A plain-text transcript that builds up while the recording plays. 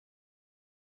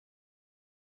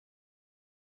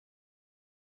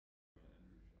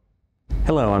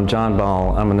Hello, I'm John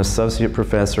Ball. I'm an associate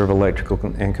professor of electrical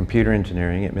and computer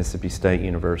engineering at Mississippi State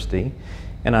University,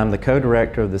 and I'm the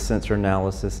co-director of the Sensor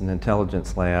Analysis and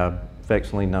Intelligence Lab,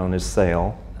 affectionately known as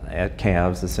SAIL, at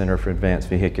CAVS, the Center for Advanced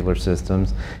Vehicular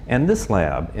Systems, and this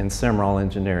lab in SIMRAL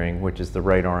Engineering, which is the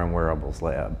Radar and Wearables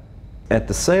Lab. At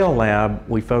the SAIL lab,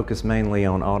 we focus mainly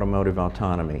on automotive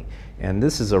autonomy, and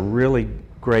this is a really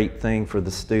great thing for the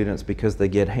students because they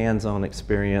get hands-on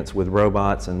experience with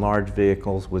robots and large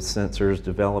vehicles with sensors,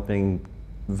 developing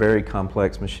very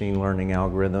complex machine learning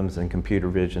algorithms and computer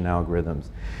vision algorithms.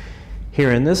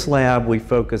 Here in this lab, we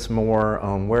focus more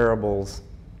on wearables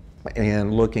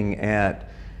and looking at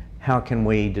how can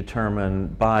we determine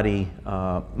body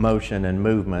motion and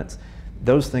movements.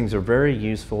 Those things are very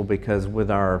useful because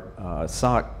with our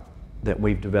SOC that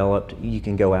we've developed, you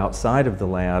can go outside of the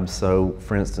lab. So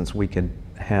for instance, we could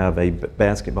have a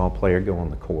basketball player go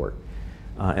on the court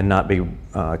and not be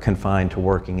confined to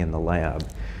working in the lab.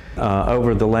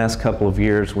 Over the last couple of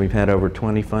years, we've had over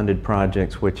 20 funded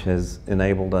projects, which has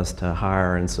enabled us to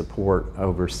hire and support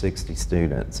over 60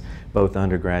 students, both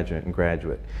undergraduate and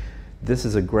graduate. This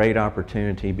is a great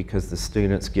opportunity because the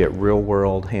students get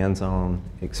real-world, hands-on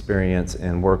experience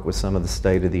and work with some of the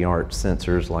state-of-the-art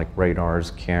sensors like radars,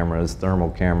 cameras,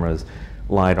 thermal cameras,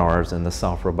 LiDARs, and the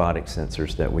soft robotic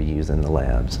sensors that we use in the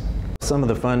labs. Some of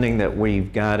the funding that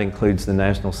we've got includes the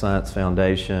National Science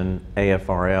Foundation,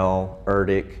 AFRL,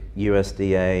 ERDIC,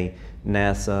 USDA,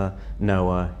 NASA,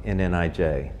 NOAA, and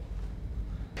NIJ.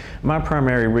 My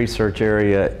primary research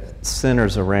area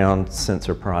centers around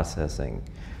sensor processing,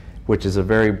 which is a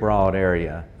very broad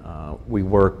area. We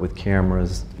work with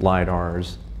cameras,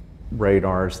 LiDARs,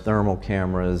 radars, thermal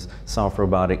cameras, soft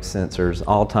robotic sensors,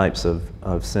 all types of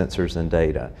sensors and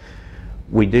data.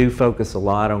 We do focus a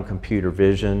lot on computer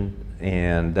vision,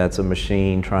 and that's a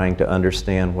machine trying to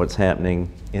understand what's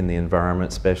happening in the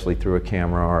environment, especially through a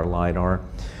camera or a LiDAR.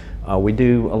 We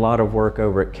do a lot of work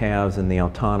over at CAVS in the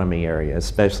autonomy area,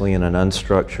 especially in an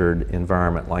unstructured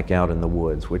environment like out in the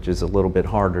woods, which is a little bit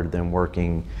harder than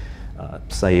working,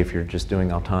 say, if you're just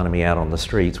doing autonomy out on the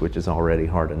streets, which is already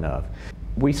hard enough.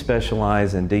 We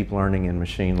specialize in deep learning and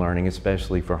machine learning,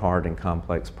 especially for hard and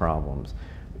complex problems.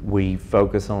 We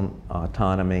focus on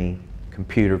autonomy,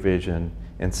 computer vision,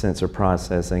 and sensor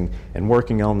processing, and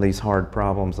working on these hard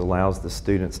problems allows the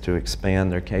students to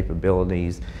expand their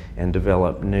capabilities and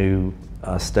develop new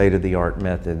state-of-the-art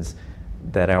methods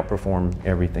that outperform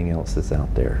everything else that's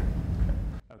out there.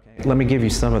 Okay. Let me give you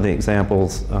some of the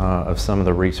examples of some of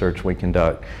the research we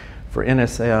conduct. For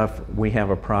NSF, we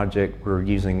have a project we're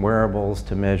using wearables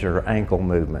to measure ankle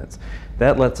movements.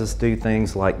 That lets us do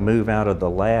things like move out of the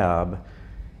lab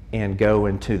and go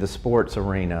into the sports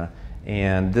arena.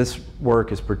 And this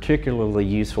work is particularly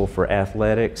useful for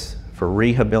athletics, for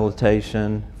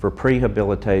rehabilitation, for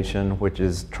prehabilitation, which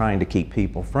is trying to keep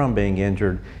people from being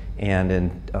injured, and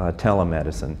in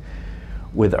telemedicine.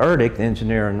 With ERDIC, the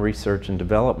Engineering Research and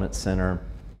Development Center,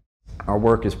 our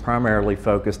work is primarily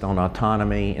focused on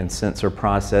autonomy and sensor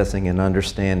processing and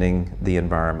understanding the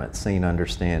environment, scene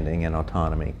understanding and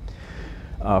autonomy.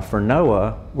 For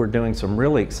NOAA, we're doing some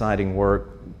really exciting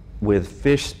work with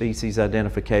fish species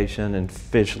identification and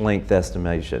fish length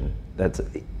estimation. That's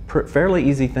a fairly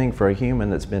easy thing for a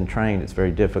human that's been trained. It's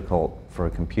very difficult for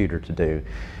a computer to do.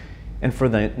 And for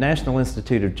the National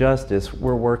Institute of Justice,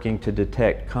 we're working to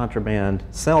detect contraband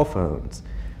cell phones.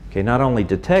 Okay, not only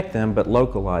detect them, but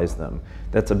localize them.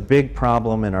 That's a big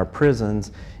problem in our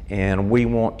prisons, and we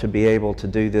want to be able to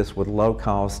do this with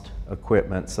low-cost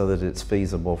equipment so that it's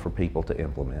feasible for people to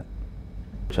implement.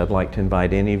 I'd like to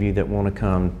invite any of you that want to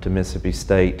come to Mississippi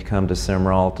State to come to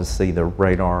SIMRAL to see the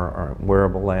radar or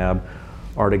wearable lab,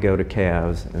 or to go to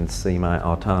CAVS and see my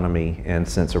autonomy and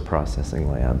sensor processing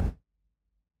lab.